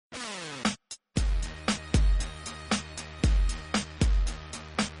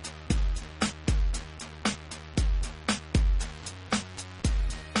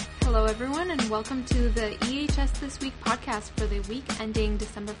everyone, and welcome to the EHS This Week podcast for the week ending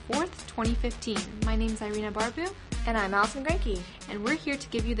December 4th, 2015. My name is Irina Barbu. And I'm Allison Granke. And we're here to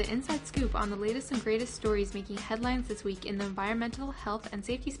give you the inside scoop on the latest and greatest stories making headlines this week in the environmental, health, and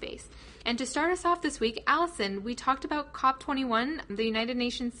safety space. And to start us off this week, Allison, we talked about COP21, the United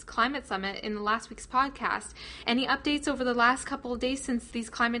Nations Climate Summit, in the last week's podcast. Any updates over the last couple of days since these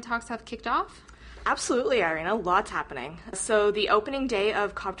climate talks have kicked off? Absolutely, Irina. Lots happening. So the opening day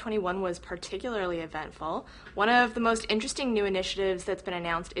of COP21 was particularly eventful. One of the most interesting new initiatives that's been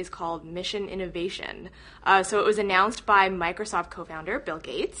announced is called Mission Innovation. So it was announced by Microsoft co-founder Bill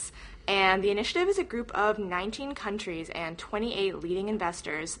Gates. And the initiative is a group of 19 countries and 28 leading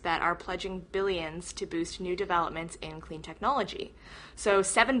investors that are pledging billions to boost new developments in clean technology. So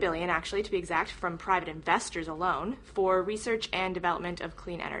 $7 billion, actually, to be exact, from private investors alone for research and development of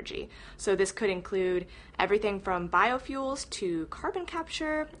clean energy. So this could include everything from biofuels to carbon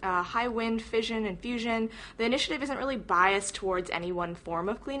capture, high wind fission and fusion. The initiative isn't really biased towards any one form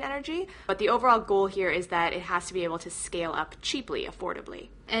of clean energy, but the overall goal here is that it has to be able to scale up cheaply, affordably.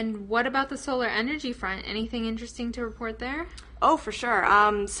 And what about the solar energy front? Anything interesting to report there? Oh, for sure.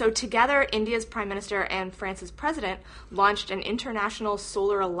 So together, India's Prime Minister and France's President launched an international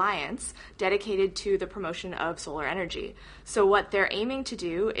solar alliance dedicated to the promotion of solar energy. So what they're aiming to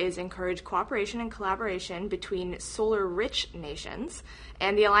do is encourage cooperation and collaboration between solar-rich nations,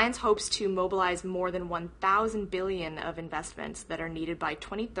 and the alliance hopes to mobilize more than 1,000 billion of investments that are needed by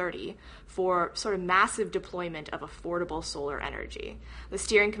 2030 for sort of massive deployment of affordable solar energy. The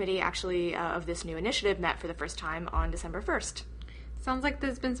steering committee actually of this new initiative met for the first time on December 1st. Sounds like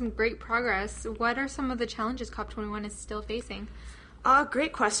there's been some great progress. What are some of the challenges COP21 is still facing?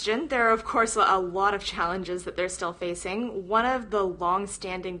 Great question. There are, of course, a lot of challenges that they're still facing. One of the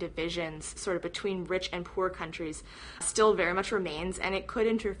long-standing divisions sort of between rich and poor countries still very much remains, and it could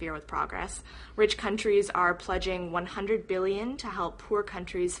interfere with progress. Rich countries are pledging $100 billion to help poor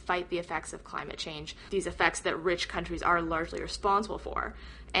countries fight the effects of climate change, these effects that rich countries are largely responsible for,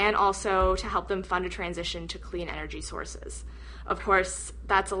 and also to help them fund a transition to clean energy sources. Of course,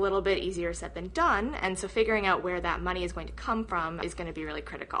 that's a little bit easier said than done, and so figuring out where that money is going to come from is going to be really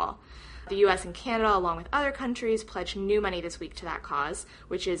critical. The US and Canada, along with other countries, pledged new money this week to that cause,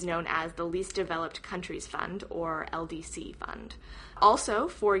 which is known as the Least Developed Countries Fund, or LDC Fund. Also,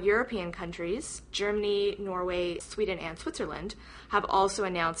 for European countries, Germany, Norway, Sweden, and Switzerland have also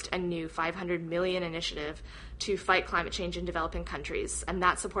announced a new $500 million initiative to fight climate change in developing countries, and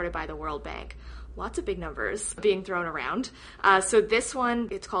that's supported by the World Bank. Lots of big numbers being thrown around. So this one,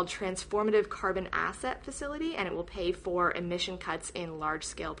 it's called Transformative Carbon Asset Facility, and it will pay for emission cuts in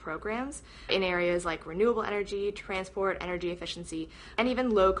large-scale programs in areas like renewable energy, transport, energy efficiency, and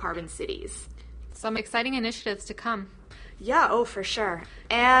even low-carbon cities. Some exciting initiatives to come. Yeah, oh, for sure.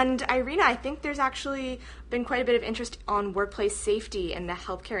 And Irina, I think there's actually been quite a bit of interest on workplace safety in the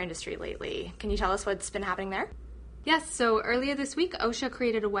healthcare industry lately. Can you tell us what's been happening there? Yes, so earlier this week, OSHA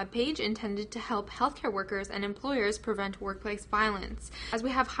created a webpage intended to help healthcare workers and employers prevent workplace violence. As we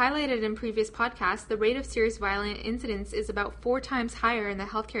have highlighted in previous podcasts, the rate of serious violent incidents is about 4 times higher in the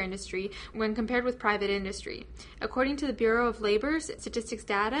healthcare industry when compared with private industry. According to the Bureau of Labor's statistics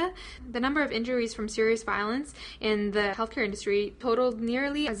data, the number of injuries from serious violence in the healthcare industry totaled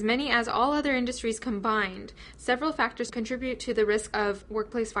nearly as many as all other industries combined. Several factors contribute to the risk of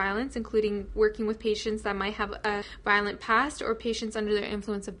workplace violence, including working with patients that might have a violent past or patients under the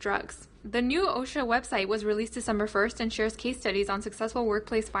influence of drugs. The new OSHA website was released December 1st and shares case studies on successful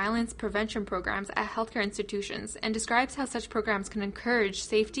workplace violence prevention programs at healthcare institutions and describes how such programs can encourage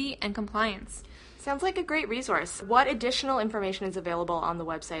safety and compliance. Sounds like a great resource. What additional information is available on the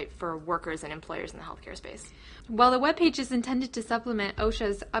website for workers and employers in the healthcare space? Well, the webpage is intended to supplement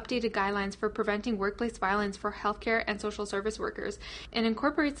OSHA's updated guidelines for preventing workplace violence for healthcare and social service workers and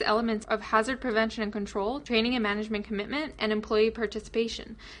incorporates elements of hazard prevention and control, training and management commitment, and employee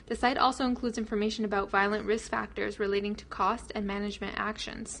participation. The site also includes information about violent risk factors relating to cost and management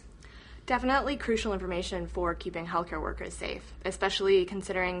actions. Definitely crucial information for keeping healthcare workers safe, especially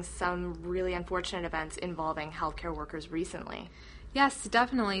considering some really unfortunate events involving healthcare workers recently. Yes,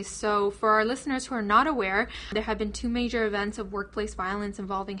 definitely. So for our listeners who are not aware, there have been 2 major events of workplace violence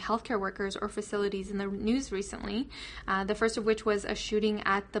involving healthcare workers or facilities in the news recently. The first of which was a shooting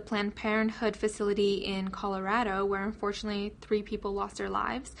at the Planned Parenthood facility in Colorado, where unfortunately 3 people lost their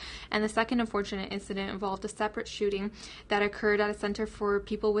lives. And the second unfortunate incident involved a separate shooting that occurred at a center for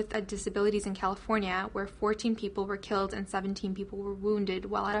people with disabilities in California, where 14 people were killed and 17 people were wounded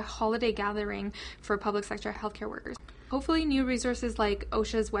while at a holiday gathering for public sector healthcare workers. Hopefully new resources like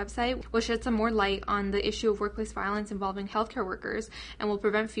OSHA's website will shed some more light on the issue of workplace violence involving healthcare workers and will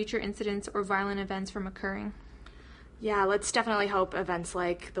prevent future incidents or violent events from occurring. Yeah, let's definitely hope events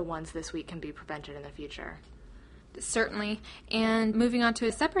like the ones this week can be prevented in the future. Certainly. And moving on to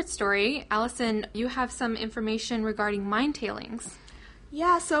a separate story, Allison, you have some information regarding mine tailings.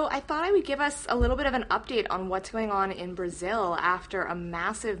 Yeah, so I thought I would give us a little bit of an update on what's going on in Brazil after a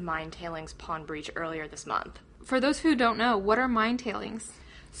massive mine tailings pond breach earlier this month. For those who don't know, what are mine tailings?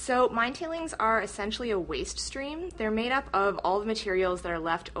 So mine tailings are essentially a waste stream. They're made up of all the materials that are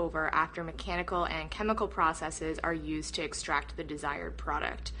left over after mechanical and chemical processes are used to extract the desired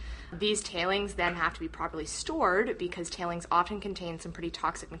product. These tailings then have to be properly stored because tailings often contain some pretty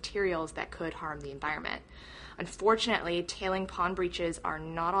toxic materials that could harm the environment. Unfortunately, tailing pond breaches are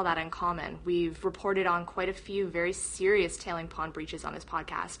not all that uncommon. We've reported on quite a few very serious tailing pond breaches on this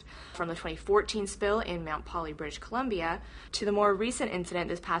podcast, from the 2014 spill in Mount Poly, British Columbia, to the more recent incident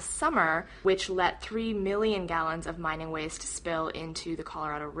this past summer, which let 3 million gallons of mining waste spill into the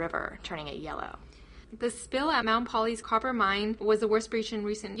Colorado River, turning it yellow. The spill at Mount Poly's copper mine was the worst breach in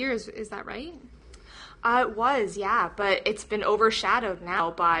recent years, is that right? It was, yeah, but it's been overshadowed now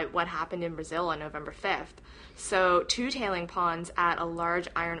by what happened in Brazil on November 5th. So 2 tailing ponds at a large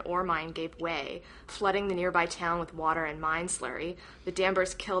iron ore mine gave way, flooding the nearby town with water and mine slurry. The dam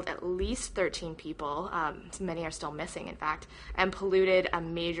burst killed at least 13 people, many are still missing in fact, and polluted a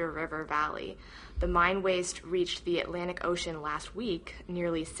major river valley. The mine waste reached the Atlantic Ocean last week,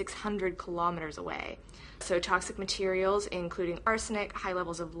 nearly 600 kilometers away. So toxic materials, including arsenic, high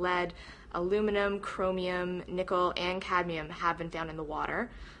levels of lead, aluminum, chromium, nickel, and cadmium have been found in the water.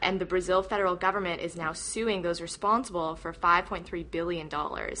 And the Brazil federal government is now suing those responsible for $5.3 billion,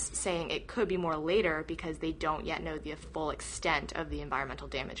 saying it could be more later because they don't yet know the full extent of the environmental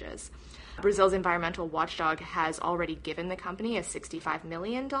damages. Brazil's environmental watchdog has already given the company a $65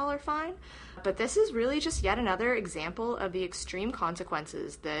 million fine, but this is really just yet another example of the extreme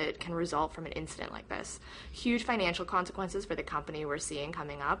consequences that can result from an incident like this. Huge financial consequences for the company we're seeing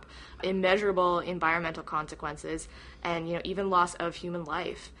coming up, immeasurable environmental consequences, and even loss of human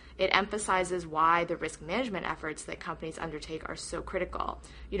life. It emphasizes why the risk management efforts that companies undertake are so critical.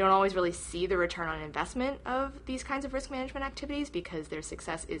 You don't always really see the return on investment of these kinds of risk management activities because their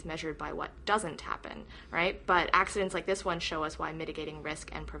success is measured by what doesn't happen, right? But accidents like this one show us why mitigating risk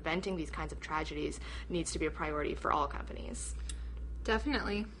and preventing these kinds of tragedies needs to be a priority for all companies.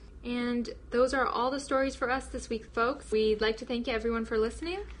 Definitely. And those are all the stories for us this week, folks. We'd like to thank everyone for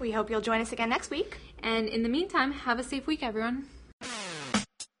listening. We hope you'll join us again next week. And in the meantime, have a safe week, everyone.